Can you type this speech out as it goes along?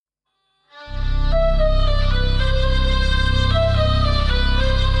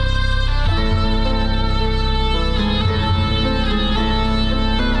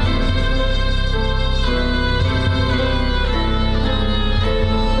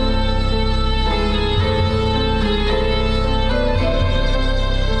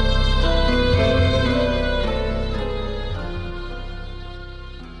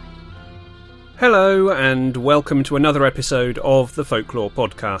Hello and welcome to another episode of the Folklore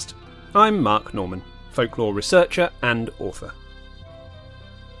podcast. I'm Mark Norman, folklore researcher and author.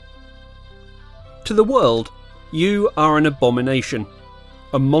 To the world, you are an abomination,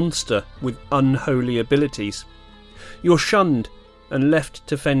 a monster with unholy abilities. You're shunned and left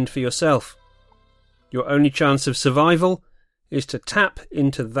to fend for yourself. Your only chance of survival is to tap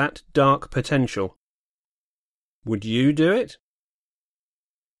into that dark potential. Would you do it?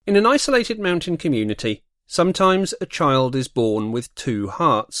 In an isolated mountain community, sometimes a child is born with two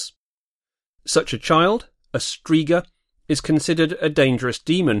hearts. Such a child, a striga, is considered a dangerous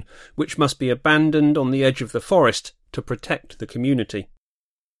demon, which must be abandoned on the edge of the forest to protect the community.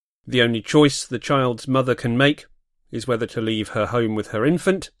 The only choice the child's mother can make is whether to leave her home with her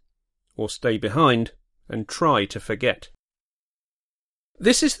infant, or stay behind and try to forget.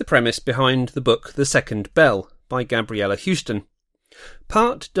 This is the premise behind the book The Second Bell by Gabriella Houston.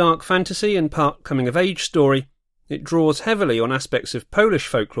 Part dark fantasy and part coming-of-age story, it draws heavily on aspects of Polish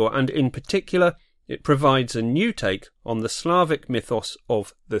folklore, and in particular it provides a new take on the Slavic mythos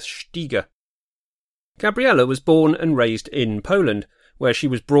of the striga. Gabriella was born and raised in Poland, where she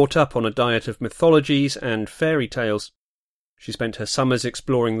was brought up on a diet of mythologies and fairy tales. She spent her summers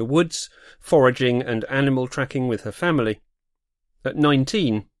exploring the woods, foraging and animal tracking with her family. At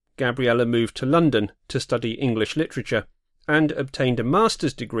 19, Gabriella moved to London to study English literature, and obtained a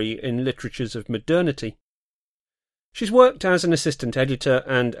master's degree in literatures of modernity. She's worked as an assistant editor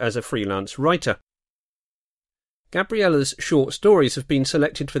and as a freelance writer. Gabriella's short stories have been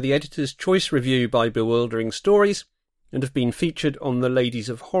selected for the Editor's Choice Review by Bewildering Stories and have been featured on the Ladies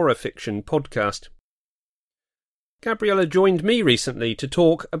of Horror Fiction podcast. Gabriella joined me recently to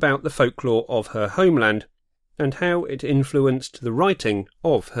talk about the folklore of her homeland and how it influenced the writing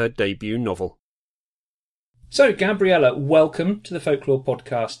of her debut novel. So, Gabriella, welcome to the Folklore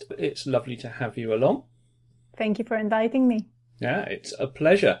podcast. It's lovely to have you along. Thank you for inviting me. Yeah, it's a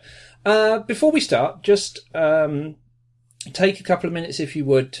pleasure. Before we start, just take a couple of minutes, if you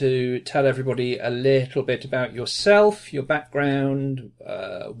would, to tell everybody a little bit about yourself, your background,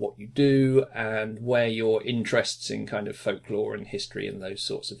 what you do, and where your interests in kind of folklore and history and those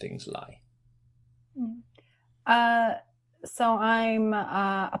sorts of things lie. So I'm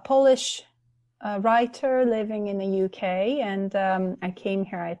a Polish writer living in the UK, and I came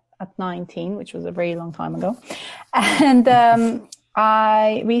here at 19, which was a very long time ago. And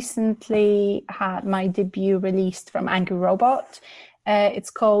I recently had my debut released from Angry Robot.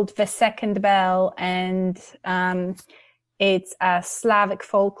 It's called The Second Bell, and it's a Slavic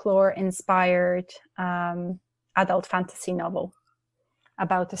folklore-inspired adult fantasy novel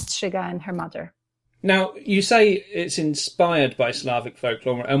about a striga and her mother. Now, you say it's inspired by Slavic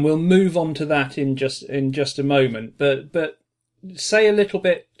folklore, and we'll move on to that in just a moment. But say a little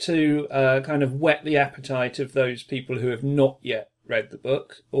bit to kind of whet the appetite of those people who have not yet read the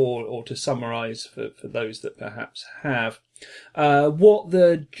book, or to summarise for those that perhaps have, what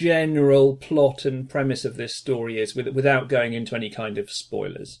the general plot and premise of this story is, without going into any kind of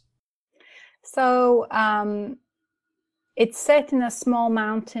spoilers. So, it's set in a small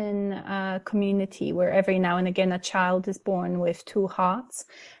mountain community where every now and again a child is born with two hearts.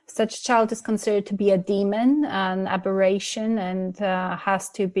 Such a child is considered to be a demon, an aberration, and has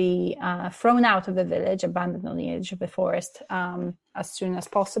to be thrown out of the village, abandoned on the edge of the forest as soon as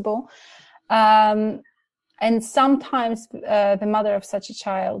possible. And sometimes the mother of such a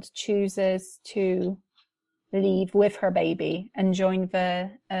child chooses to leave with her baby and join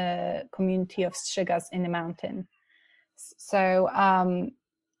the community of strigas in the mountain. So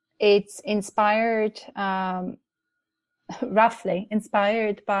it's inspired, roughly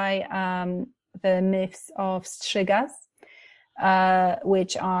inspired by the myths of strigas,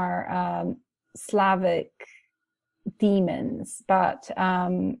 which are Slavic demons. But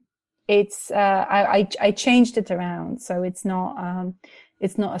it's I changed it around, so it's not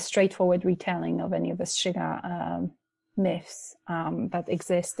a straightforward retelling of any of the striga myths that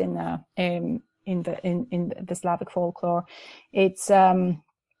exist in the Slavic folklore. It's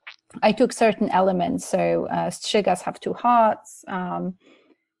I took certain elements. So strigas have two hearts, and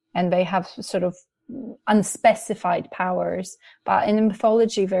they have sort of unspecified powers. But in the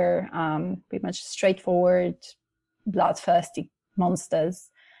mythology, they're pretty much straightforward, bloodthirsty monsters.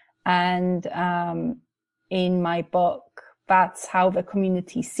 And in my book, that's how the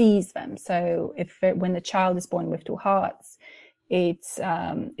community sees them. So when the child is born with two hearts,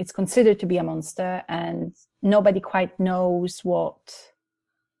 it's considered to be a monster, and nobody quite knows what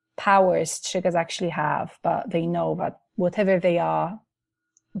powers strigas actually have, but they know that whatever they are,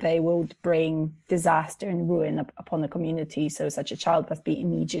 they will bring disaster and ruin upon the community. So such a child must be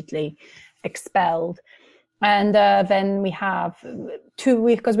immediately expelled. And then we have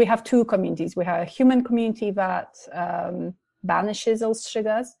because we have two communities. We have a human community that banishes all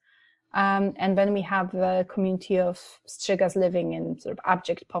Strigas. And then we have the community of Strigas living in sort of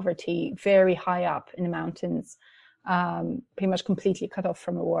abject poverty, very high up in the mountains, pretty much completely cut off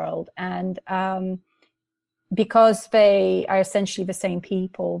from the world. And because they are essentially the same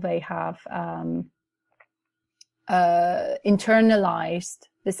people, they have internalized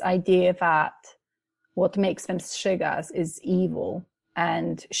this idea that what makes them Strigas is evil,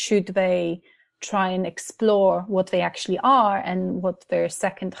 and should they try and explore what they actually are and what their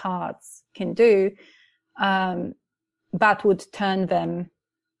second hearts can do, that would turn them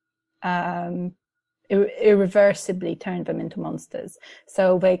irreversibly turn them into monsters.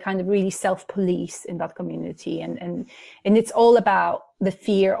 So they kind of really self-police in that community, and it's all about the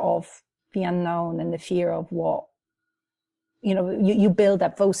fear of the unknown and the fear of what, you know, you build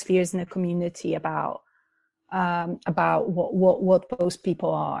up those fears in a community about what those people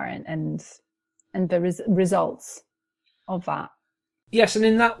are and the results of that. Yes, and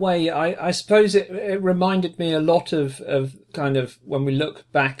in that way, I suppose it reminded me a lot of kind of when we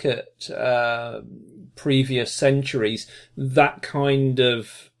look back at previous centuries, that kind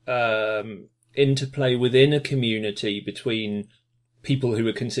of interplay within a community between people who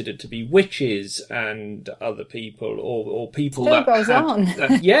are considered to be witches and other people, or people still that goes on.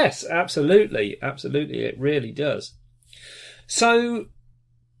 Yes, absolutely, it really does. So,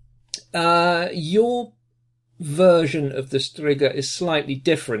 your version of the Striga is slightly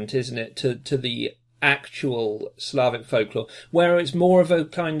different, isn't it, to the actual Slavic folklore, where it's more of a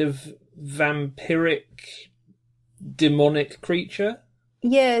kind of vampiric, demonic creature?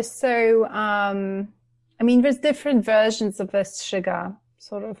 Yeah, so I mean, there's different versions of the Striga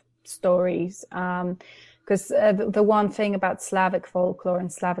sort of stories, because the one thing about Slavic folklore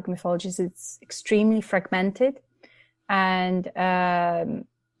and Slavic mythology is it's extremely fragmented, and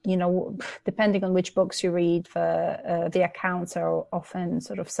you know, depending on which books you read, the accounts are often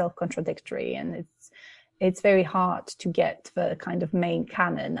sort of self-contradictory, and it's very hard to get the kind of main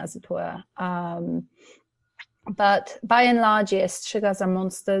canon, as it were. But by and large, yes, Strigas are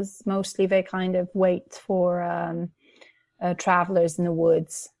monsters. Mostly they kind of wait for travelers in the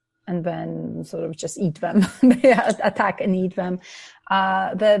woods and then sort of just eat them. They attack and eat them.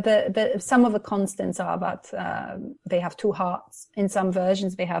 Some of the constants are that they have two hearts. In some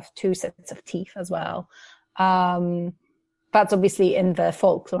versions, they have two sets of teeth as well. That's obviously in the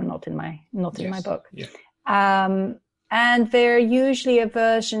folklore, not in my book. Yeah. And they're usually a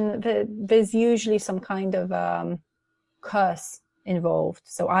version, there's usually some kind of curse involved.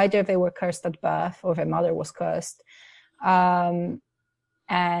 So either they were cursed at birth or their mother was cursed. And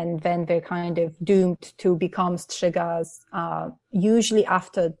then they're kind of doomed to become Strigas, usually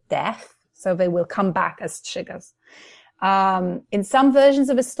after death. So they will come back as Strigas. In some versions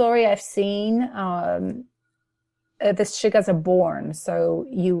of the story I've seen, the Strigas are born, so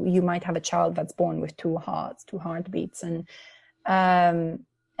you might have a child that's born with two hearts, two heartbeats, and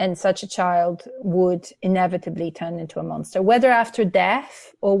such a child would inevitably turn into a monster, whether after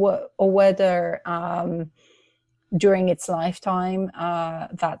death or whether during its lifetime.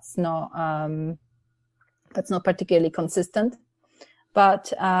 That's not particularly consistent,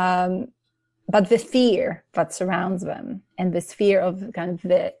 but the fear that surrounds them and this fear of kind of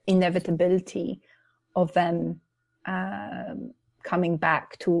the inevitability of them coming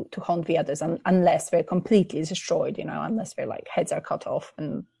back to haunt the others, unless they're completely destroyed, you know, unless their like heads are cut off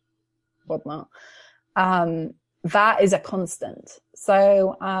and whatnot. That is a constant.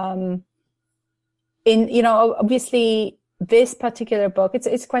 So, obviously this particular book,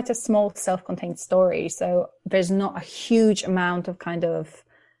 it's quite a small self-contained story. So there's not a huge amount of kind of,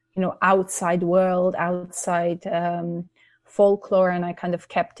 you know, outside world, outside, folklore, and I kind of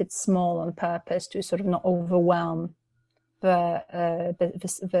kept it small on purpose to sort of not overwhelm the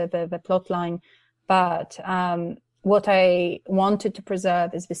plot line. But what I wanted to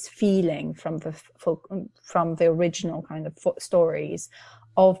preserve is this feeling from the original kind of stories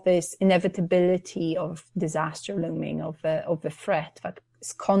of this inevitability of disaster looming, of the threat that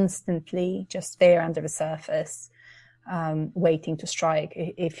is constantly just there under the surface, waiting to strike.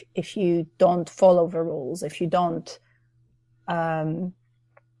 If you don't follow the rules, if you don't know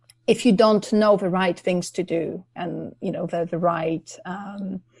the right things to do, and you know the right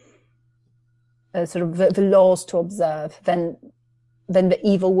sort of the laws to observe, then the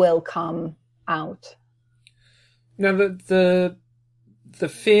evil will come out. Now the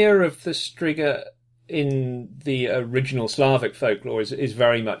fear of the Striga in the original Slavic folklore is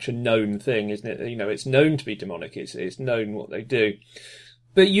very much a known thing, isn't it? You know, it's known to be demonic. It's known what they do.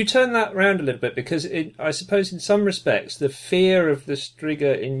 But you turn that around a little bit, because I suppose in some respects the fear of the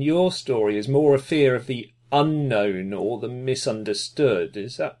Striga in your story is more a fear of the unknown or the misunderstood.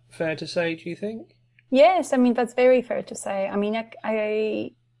 Is that fair to say, do you think? Yes, I mean, that's very fair to say. I mean,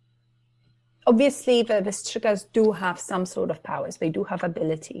 I obviously the Strigas do have some sort of powers. They do have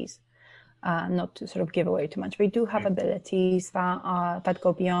abilities. Not to sort of give away too much, they do have abilities that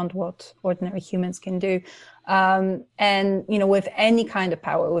go beyond what ordinary humans can do. And, you know, with any kind of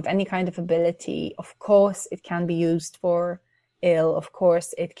power, with any kind of ability, of course, it can be used for ill. Of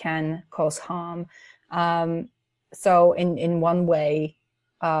course, it can cause harm. So in one way,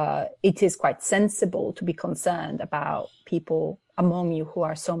 it is quite sensible to be concerned about people among you who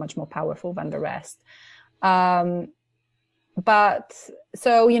are so much more powerful than the rest. But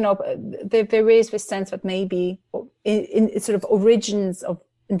so, you know, there is this sense that maybe in sort of origins of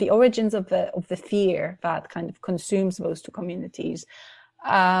the fear that kind of consumes those two communities,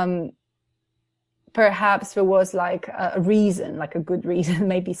 perhaps there was like a reason, like a good reason.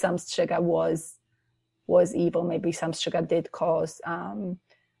 Maybe some Striga was evil. Maybe some Striga did cause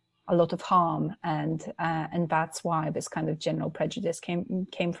a lot of harm, and that's why this kind of general prejudice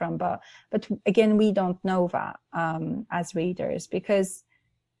came from. But again, we don't know that as readers, because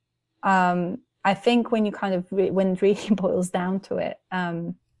I think when you kind of when it really boils down to it,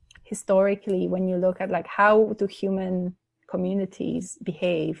 historically, when you look at like how do human communities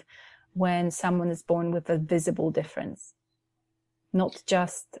behave when someone is born with a visible difference, not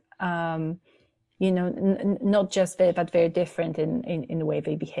just you know, not just that they're different in the way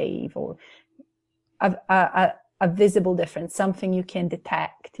they behave, or a visible difference, something you can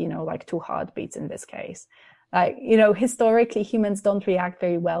detect, you know, like 2 heartbeats in this case. Like, you know, historically humans don't react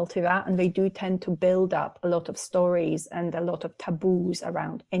very well to that, and they do tend to build up a lot of stories and a lot of taboos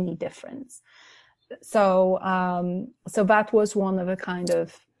around any difference. So, so that was one of the kind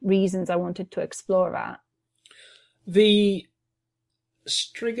of reasons I wanted to explore that. The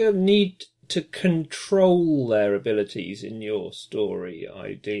Striga need to control their abilities in your story,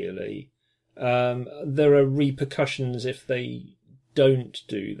 ideally. There are repercussions if they don't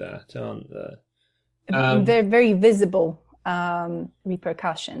do that, aren't there? They're very visible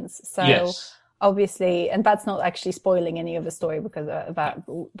repercussions. So yes. Obviously, and that's not actually spoiling any of the story, because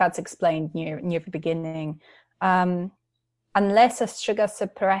that's explained near the beginning. Unless a Striga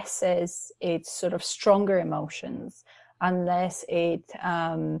suppresses its sort of stronger emotions, unless it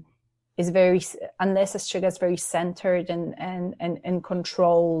unless a Striga is very centered and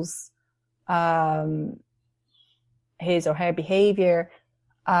controls his or her behavior,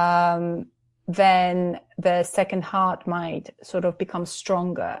 then the second heart might sort of become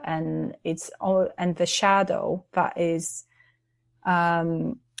stronger, and the shadow that is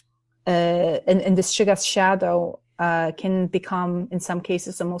and the Striga's shadow can become in some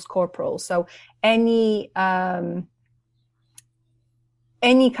cases almost corporal. So any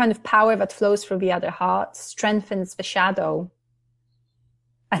kind of power that flows through the other heart strengthens the shadow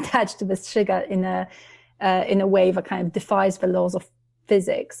attached to the Striga in a way that kind of defies the laws of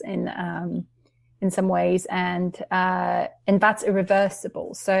physics in some ways, and that's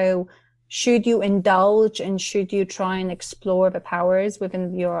irreversible. So should you indulge and should you try and explore the powers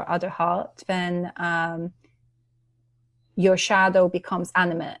within your other heart, then your shadow becomes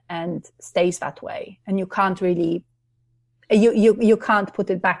animate and stays that way, and you can't really you can't put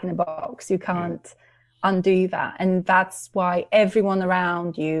it back in a box. You can't undo that. And that's why everyone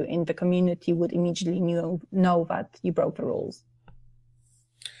around you in the community would immediately know that you broke the rules.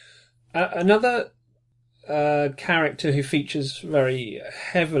 Another character who features very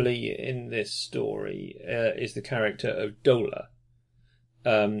heavily in this story is the character of Dola,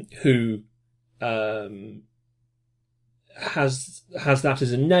 who has that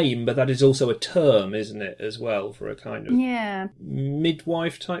as a name, but that is also a term, isn't it, as well, for a kind of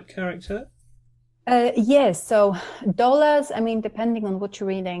midwife type character? Yes. So Dolas, I mean, depending on what you're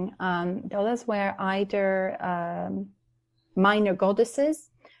reading, Dolas were either minor goddesses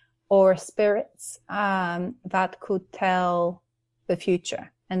or spirits that could tell the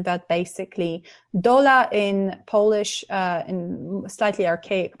future. And that basically, Dola in Polish, in slightly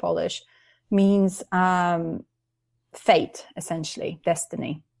archaic Polish, means fate, essentially,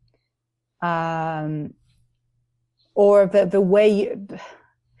 destiny, or the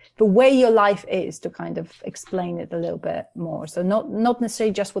way your life is, to kind of explain it a little bit more. So not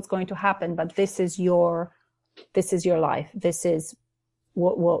necessarily just what's going to happen, but this is your life. This is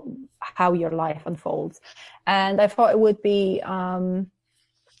how your life unfolds. And I thought it would be a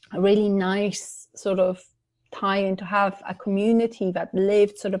really nice sort of tie-in to have a community that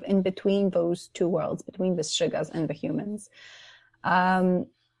lived sort of in between those two worlds, between the Strigas and the humans. And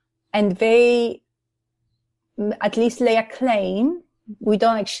they at least lay a claim. We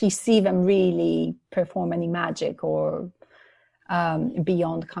don't actually see them really perform any magic or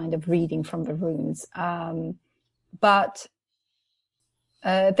beyond kind of reading from the runes. But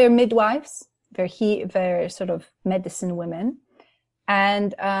they're midwives. They're sort of medicine women.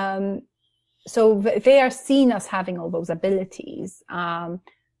 And so they are seen as having all those abilities,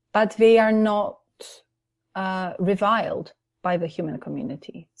 but they are not reviled by the human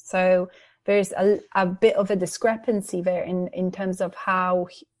community. So there's a bit of a discrepancy there in terms of how,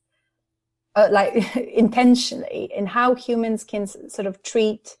 like intentionally, in how humans can sort of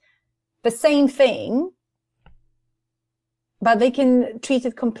treat the same thing, but they can treat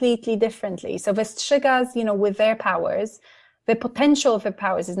it completely differently. So the Strigas, with their powers, the potential of their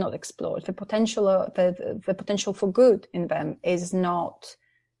powers is not explored. The potential for good in them is not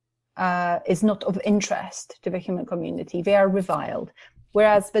of interest to the human community. They are reviled.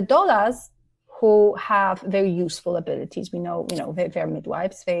 Whereas the Dolas, who have very useful abilities, we know they're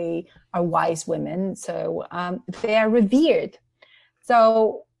midwives, they are wise women, so they are revered.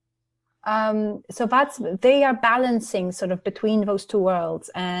 So they are balancing sort of between those two worlds,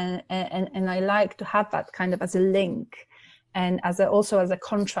 and I like to have that kind of as a link, and also as a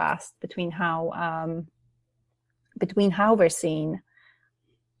contrast between how they're seen.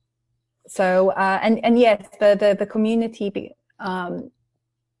 So and yes, the community,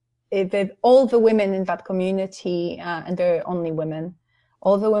 all the women in that community, and they're only women,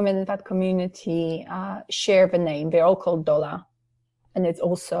 all the women in that community share the name. They're all called Dola, and it's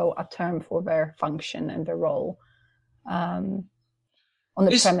also a term for their function and their role, on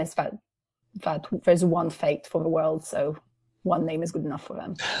the premise that there's one fate for the world, so one name is good enough for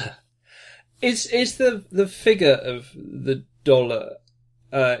them. Is the figure of the Dola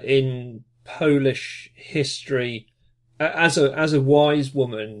in Polish history as a wise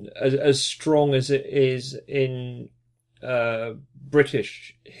woman as strong as it is in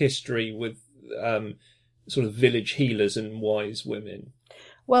British history with sort of village healers and wise women?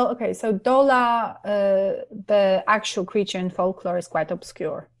 Well, okay, so Dola, the actual creature in folklore, is quite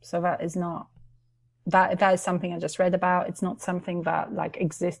obscure. So that is not, that is something I just read about. It's not something that like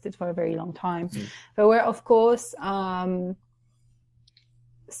existed for a very long time. There were, of course,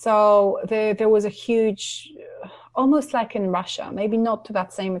 so there was a huge, almost like in Russia, maybe not to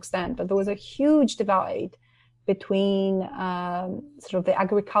that same extent, but there was a huge divide between sort of the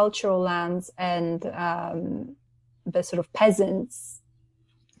agricultural lands and the sort of peasants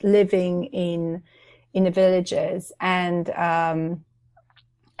living in the villages and the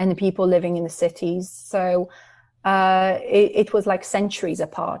people living in the cities. So it was like centuries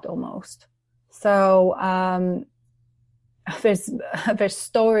apart almost. So there's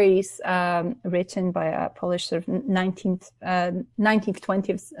stories written by a Polish sort of 19th,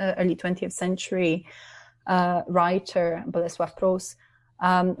 20th, early 20th century writer, Bolesław Prus,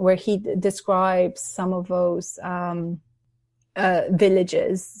 where he describes some of those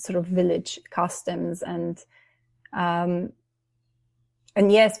villages, sort of village customs, and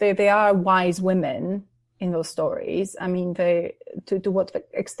yes, they are wise women in those stories. I mean, to what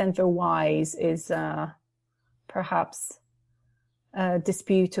extent they're wise is perhaps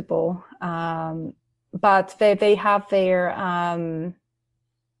disputable, but they have their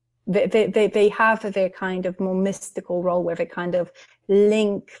they have their kind of more mystical role, where they kind of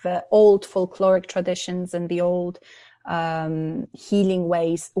link the old folkloric traditions and the old healing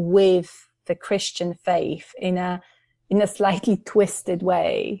ways with the Christian faith in a slightly twisted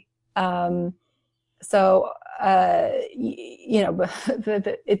way. It's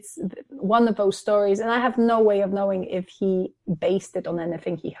one of those stories, and I have no way of knowing if he based it on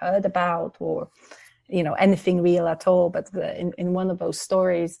anything he heard about or, anything real at all. But in one of those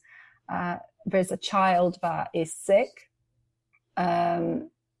stories, there's a child that is sick, and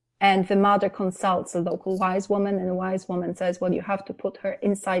the mother consults a local wise woman, and the wise woman says, well, you have to put her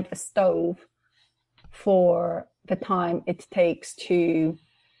inside the stove for the time it takes to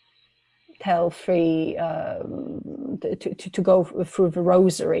tell three, to go through the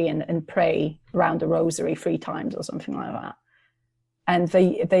rosary and pray around the rosary 3 times or something like that. And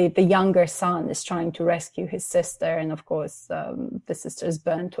the younger son is trying to rescue his sister, and of course the sister is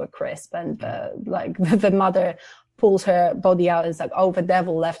burned to a crisp, and the mother pulls her body out and is like, oh, the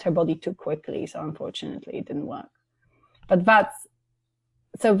devil left her body too quickly, so unfortunately it didn't work. But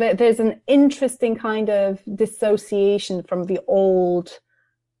there's an interesting kind of dissociation from the old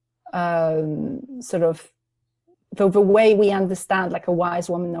sort of the way we understand like a wise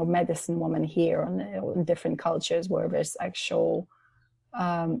woman or medicine woman here in different cultures, where there's actual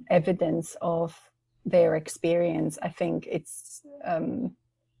evidence of their experience, I think it's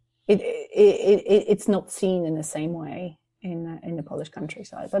not seen in the same way in the Polish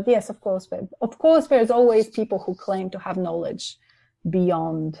countryside. But yes, of course, there's always people who claim to have knowledge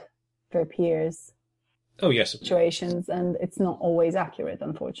beyond their peers. Oh yes, situations, and it's not always accurate,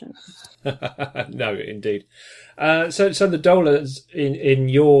 unfortunately. No, indeed. So the Dolas in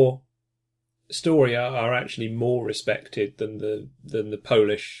your story are actually more respected than the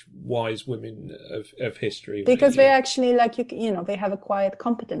Polish wise women of history, because they actually, like, you know, they have a quiet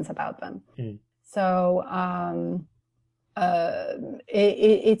competence about them. So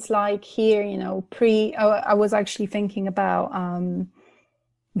it's like here, you know, I was actually thinking about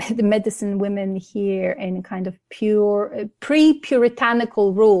the medicine women here in a kind of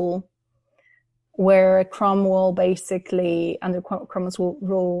pre-puritanical rule, where Cromwell, basically under Cromwell's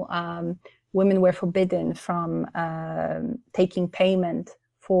rule, women were forbidden from taking payment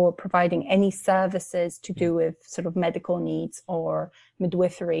for providing any services to do with sort of medical needs or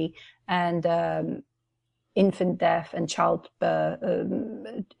midwifery, and infant death and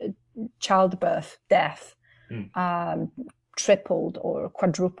childbirth death tripled or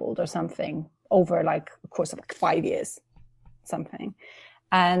quadrupled or something over like a course of like 5 years, something,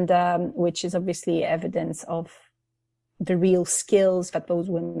 and which is obviously evidence of the real skills that those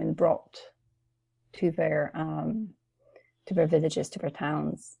women brought to their villages, to their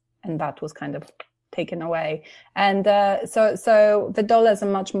towns, and that was kind of taken away. And so the Dolas are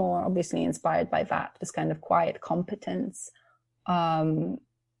much more obviously inspired by that, this kind of quiet competence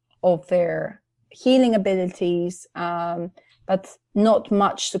of their healing abilities, but not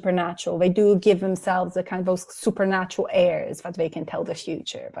much supernatural. They do give themselves a kind of those supernatural airs that they can tell the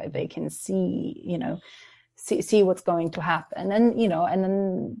future, that they can see, you know, see what's going to happen. And, you know, and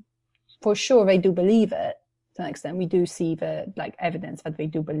then for sure they do believe it to an extent. We do see the like evidence that they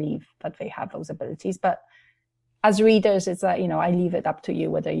do believe that they have those abilities. But as readers, it's like, you know, I leave it up to you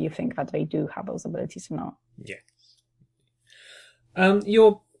whether you think that they do have those abilities or not. Yeah.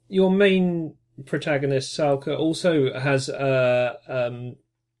 Your main protagonist Salka also has an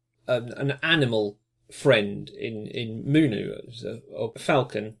animal friend in Munu, a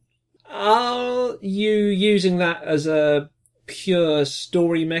falcon. Are you using that as a pure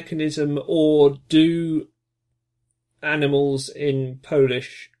story mechanism, or do animals in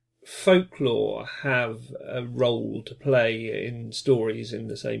Polish folklore have a role to play in stories in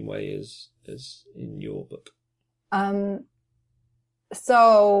the same way as in your book?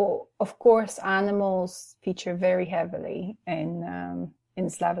 So, of course, animals feature very heavily in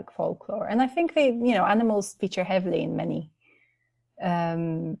Slavic folklore, and I think animals feature heavily in many,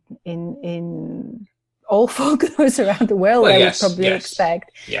 in all folklores around the world. Well, I would probably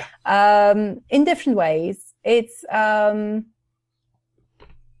expect, in different ways. It's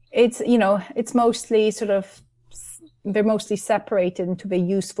mostly sort of, they're mostly separated into the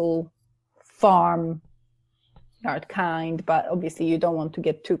useful farm yard kind, but obviously you don't want to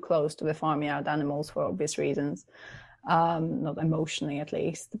get too close to the farmyard animals for obvious reasons, not emotionally at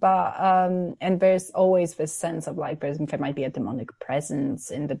least. But and there's always this sense of like there might be a demonic presence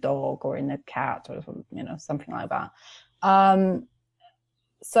in the dog or in the cat or something like that.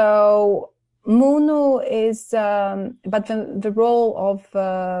 So Munu is, but the role of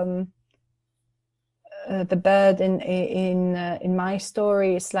the bird in my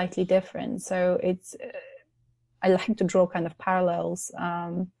story is slightly different. So it's I like to draw kind of parallel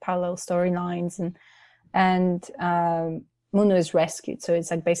storylines, and Munu is rescued. So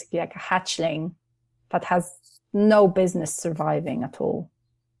it's like basically like a hatchling that has no business surviving at all.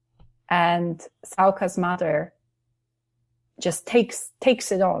 And Sauka's mother just takes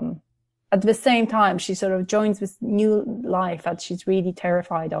it on. At the same time, she sort of joins this new life that she's really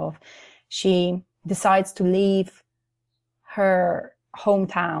terrified of. She decides to leave her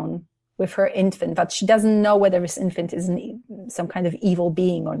hometown with her infant, but she doesn't know whether this infant is some kind of evil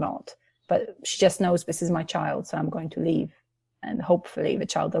being or not. But she just knows, this is my child, so I'm going to leave. And hopefully the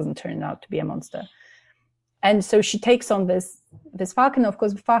child doesn't turn out to be a monster. And so she takes on this falcon. Of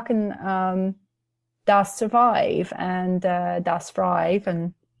course, the falcon does survive and does thrive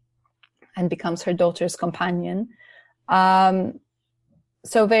and becomes her daughter's companion.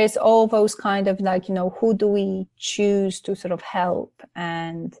 So there's all those kind of like, who do we choose to sort of help,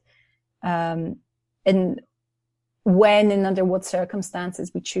 and when and under what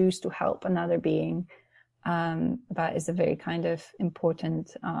circumstances we choose to help another being. That is a very kind of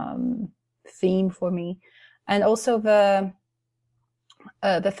important theme for me. And also the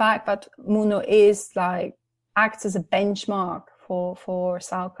fact that Munu is acts as a benchmark for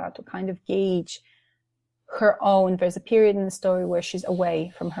Salka to kind of gauge her own. There's a period in the story where she's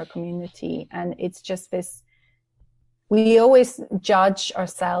away from her community, and it's just this. We always judge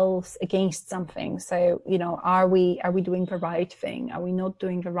ourselves against something. So, are we doing the right thing? Are we not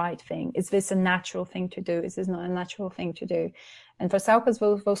doing the right thing? Is this a natural thing to do? Is this not a natural thing to do? And for Saucus,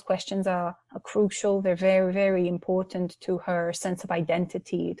 those questions are crucial. They're very, very important to her sense of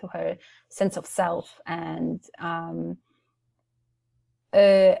identity, to her sense of self. And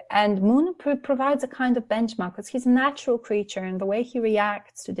Moon provides a kind of benchmark, because he's a natural creature, and the way he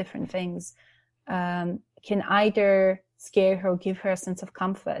reacts to different things can either scare her or give her a sense of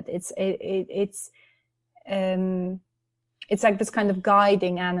comfort. It's like this kind of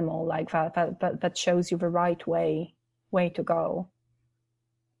guiding animal, like that shows you the right way to go.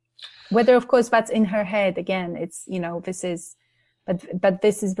 Whether, of course, that's in her head again, it's this is, but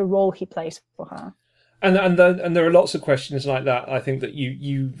this is the role he plays for her. And there are lots of questions like that. I think that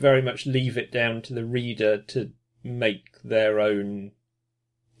you very much leave it down to the reader to make their own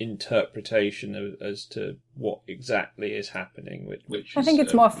interpretation as to what exactly is happening, which I think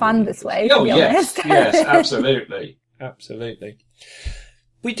it's more fun this way, to be honest. Yes, absolutely.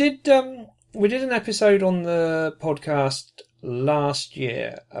 We did an episode on the podcast last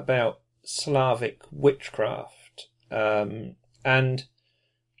year about Slavic witchcraft, and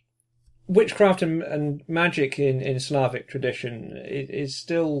witchcraft and magic in Slavic tradition is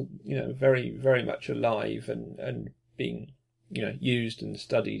still very, very much alive and being used and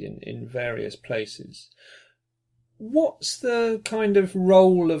studied in various places. What's the kind of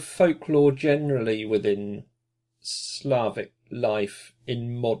role of folklore generally within Slavic life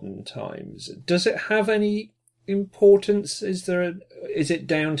in modern times? Does it have any importance? Is it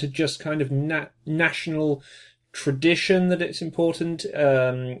down to just kind of national tradition that it's important,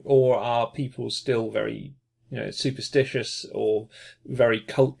 or are people still very superstitious or very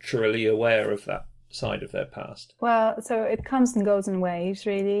culturally aware of that side of their past? Well, so it comes and goes in waves,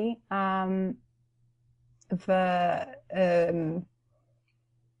 really. So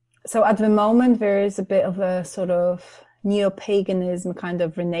at the moment there is a bit of a sort of neo-paganism kind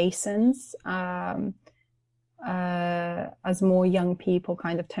of renaissance, as more young people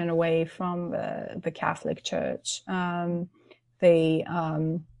kind of turn away from the Catholic Church. They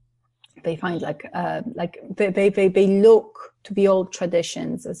find they look to the old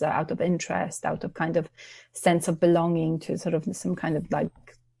traditions as out of interest, out of kind of sense of belonging to sort of some kind of like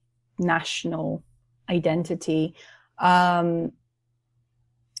national identity.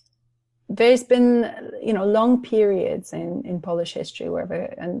 There's been long periods in Polish history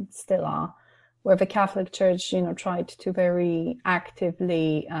and still are, where the Catholic Church tried to very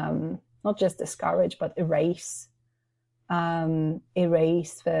actively not just discourage but erase the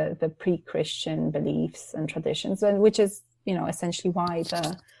pre-Christian beliefs and traditions, and which is essentially why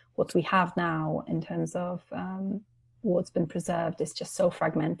what we have now in terms of what's been preserved is just so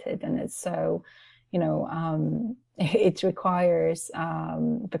fragmented, and it's so it requires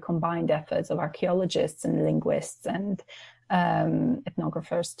the combined efforts of archaeologists and linguists and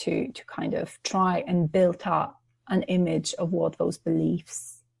ethnographers to kind of try and build up an image of what those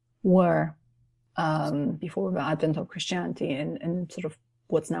beliefs were before the advent of Christianity in sort of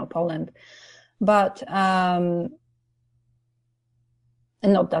what's now Poland, but and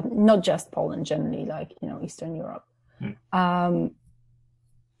not just Poland, generally, like Eastern Europe.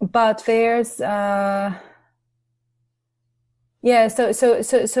 But there's so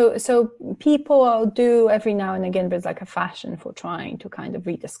people do every now and again. There's like a fashion for trying to kind of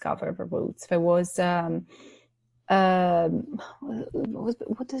rediscover the roots. There was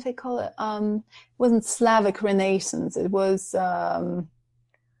what did they call it? It wasn't Slavic Renaissance. It was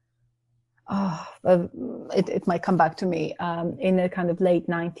it might come back to me. In the kind of late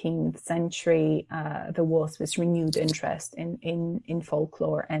 19th century, there was this renewed interest in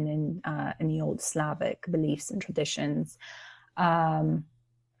folklore and in the old Slavic beliefs and traditions. And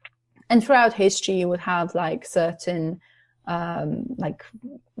throughout history, you would have like certain, like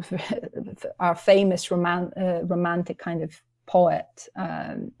our famous romantic kind of poet,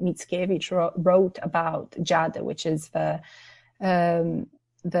 Mickiewicz wrote about Jada, which is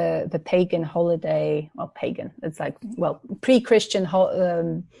the pagan holiday, it's like, pre-Christian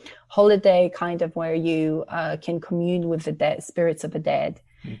holiday kind of where you can commune with the dead, spirits of the dead.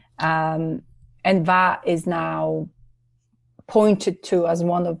 And that is now pointed to as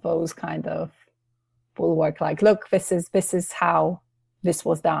one of those kind of bulwark, like, look, this is how this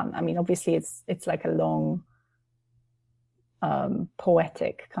was done. I mean, obviously it's like a long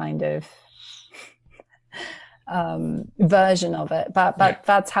poetic kind of version of it, but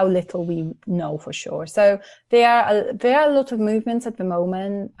that's how little we know for sure. So there are a lot of movements at the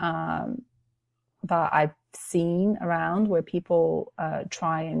moment, but seen around where people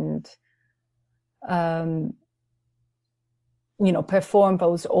try and perform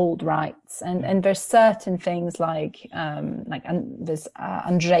those old rites, and there's certain things like this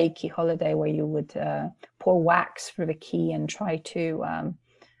Andrzejki holiday where you would pour wax through the key and try to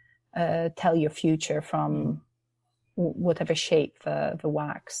tell your future from whatever shape the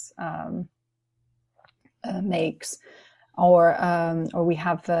wax makes, or we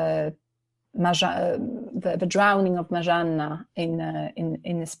have the drowning of Marzanna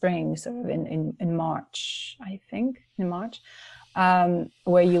in the spring, sort of in March, I think,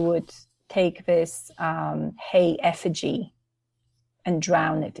 where you would take this hay effigy and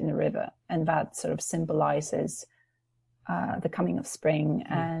drown it in the river, and that sort of symbolizes the coming of spring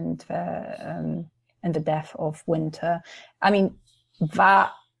and the death of winter. I mean,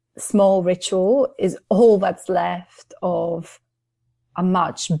 that small ritual is all that's left of a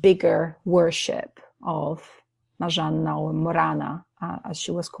much bigger worship of Marzanna, or Morana, as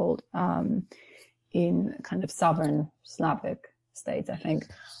she was called, in kind of southern Slavic states, I think,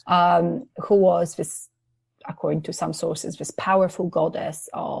 who was this, according to some sources, this powerful goddess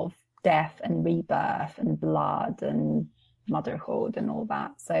of death and rebirth and blood and motherhood and all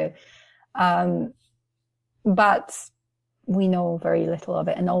that. So, but we know very little of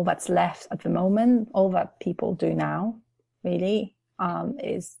it, and all that's left at the moment, all that people do now, really,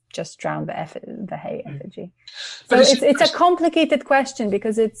 is just drown the hay effigy. So it's a complicated question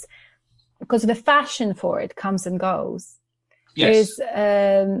because the fashion for it comes and goes. Yes.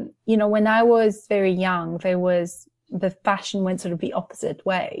 When I was very young, the fashion went sort of the opposite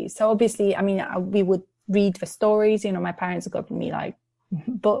way. So obviously, I mean, we would read the stories. My parents got me like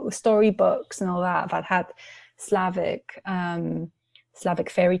storybooks and all that had Slavic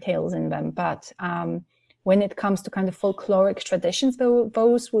fairy tales in them, but when it comes to kind of folkloric traditions,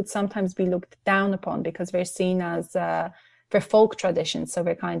 those would sometimes be looked down upon because they're seen as they're folk traditions. So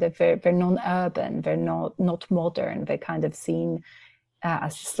they're non-urban, they're not modern. They're kind of seen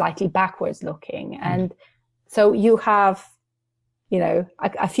as slightly backwards looking. And so you have,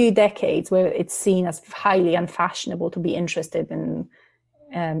 a few decades where it's seen as highly unfashionable to be interested in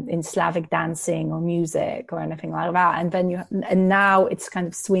Slavic dancing or music or anything like that. And now it's kind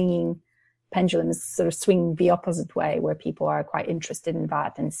of pendulum is sort of swinging the opposite way, where people are quite interested in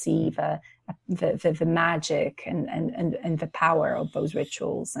that and see the magic and the power of those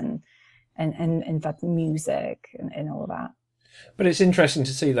rituals and that music and all of that. But it's interesting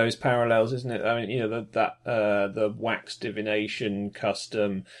to see those parallels, isn't it? I mean, the wax divination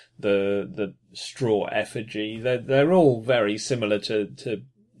custom, the straw effigy, they're all very similar to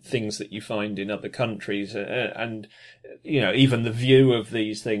things that you find in other countries, and even the view of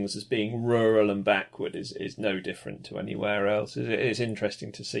these things as being rural and backward is no different to anywhere else. It's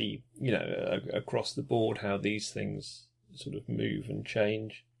interesting to see, across the board how these things sort of move and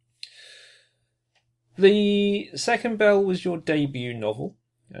change. The Second Bell was your debut novel,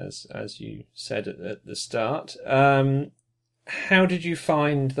 as you said at the start. How did you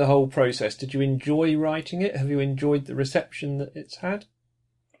find the whole process? Did you enjoy writing it? Have you enjoyed the reception that it's had?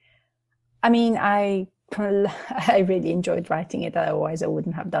 I mean, I really enjoyed writing it. Otherwise, I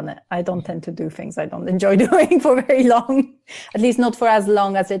wouldn't have done it. I don't tend to do things I don't enjoy doing for very long, at least not for as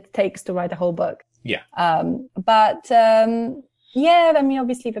long as it takes to write a whole book. Yeah. Yeah, I mean,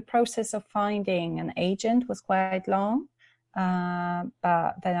 obviously the process of finding an agent was quite long.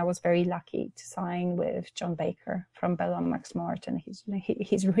 But then I was very lucky to sign with John Baker from Bell and Max Martin. He's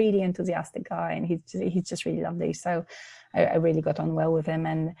a really enthusiastic guy, and he's just really lovely. So I really got on well with him.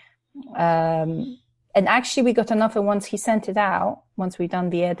 And actually we got an offer once he sent it out, once we'd done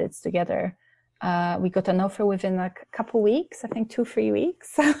the edits together. We got an offer within a couple weeks, I think 2-3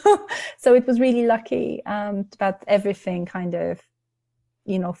 weeks. So it was really lucky that everything kind of,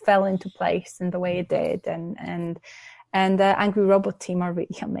 fell into place in the way it did. And the Angry Robot team are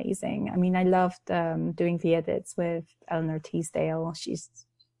really amazing. I mean, I loved doing the edits with Eleanor Teasdale. She's,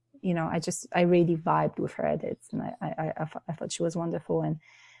 I really vibed with her edits, and I thought she was wonderful.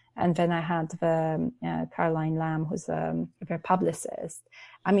 And then I had the Caroline Lamb, who's their publicist.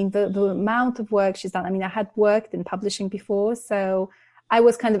 I mean, the amount of work she's done. I mean, I had worked in publishing before, so I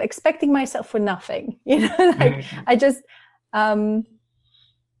was kind of expecting myself for nothing. I just.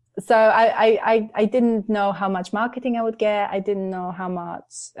 So I didn't know how much marketing I would get. I didn't know how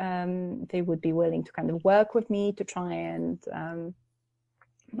much they would be willing to kind of work with me to try and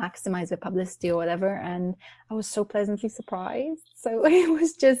maximize the publicity or whatever. And I was so pleasantly surprised. So it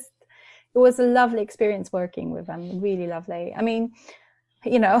was a lovely experience working with them. Really lovely. I mean,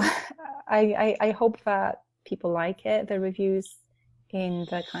 I hope that people like it. The reviews in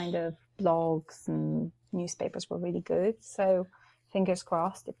the kind of blogs and newspapers were really good. So fingers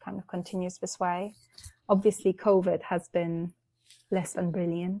crossed it kind of continues this way. Obviously, COVID has been less than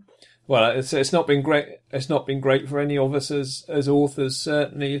brilliant. Well, it's not been great. It's not been great for any of us as authors,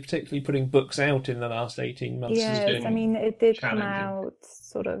 certainly, particularly putting books out in the last 18 months. Yes, I mean, it did come out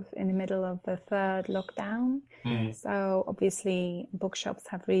sort of in the middle of the third lockdown. So obviously bookshops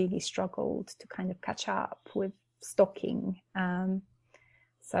have really struggled to kind of catch up with stocking.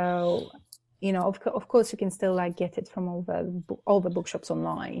 So, you know, of course you can still like get it from all the bookshops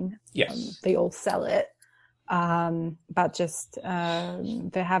online. Yes. They all sell it. But just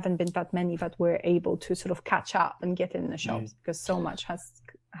there haven't been that many that were able to sort of catch up and get in the shops because so much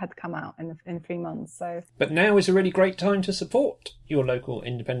had come out in 3 months. So, but now is a really great time to support your local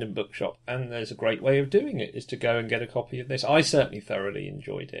independent bookshop, and there's a great way of doing it is to go and get a copy of this. I certainly thoroughly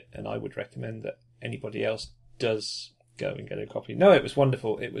enjoyed it, and I would recommend that anybody else does go and get a copy. No, it was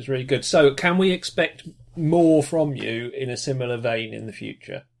wonderful. It was really good. So can we expect more from you in a similar vein in the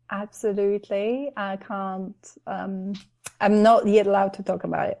future? Absolutely. I can't. I'm not yet allowed to talk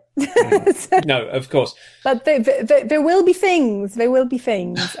about it. So, no, of course. But there will be things. There will be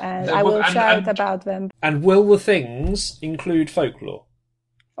things, and I will shout about them. And will the things include folklore?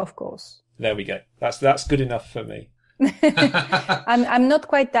 Of course. There we go. That's good enough for me. I'm not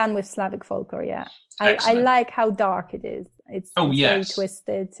quite done with Slavic folklore yet. I like how dark it is. It's very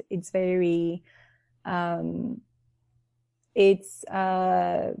twisted. It's very. It's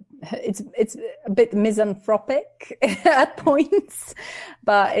a bit misanthropic at points,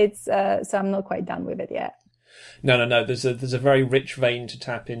 but it's so I'm not quite done with it yet. No. There's a very rich vein to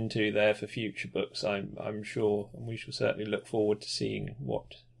tap into there for future books. I'm sure, and we shall certainly look forward to seeing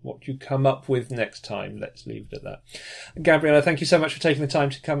what you come up with next time. Let's leave it at that. Gabriella, thank you so much for taking the time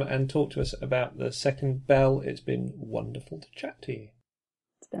to come and talk to us about The Second Bell. It's been wonderful to chat to you.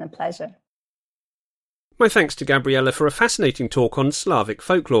 It's been a pleasure. My thanks to Gabriella for a fascinating talk on Slavic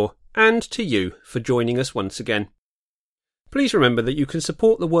folklore, and to you for joining us once again. Please remember that you can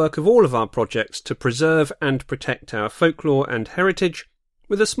support the work of all of our projects to preserve and protect our folklore and heritage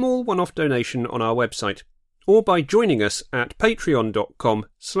with a small one-off donation on our website, or by joining us at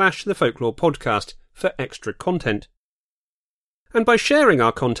patreon.com/thefolklorepodcast for extra content. And by sharing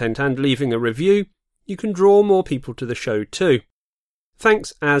our content and leaving a review, you can draw more people to the show too.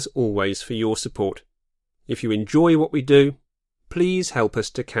 Thanks as always for your support. If you enjoy what we do, please help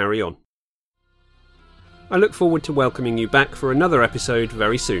us to carry on. I look forward to welcoming you back for another episode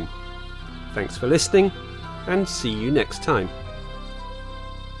very soon. Thanks for listening, and see you next time.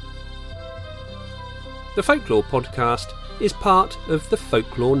 The Folklore Podcast is part of the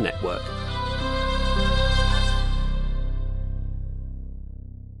Folklore Network.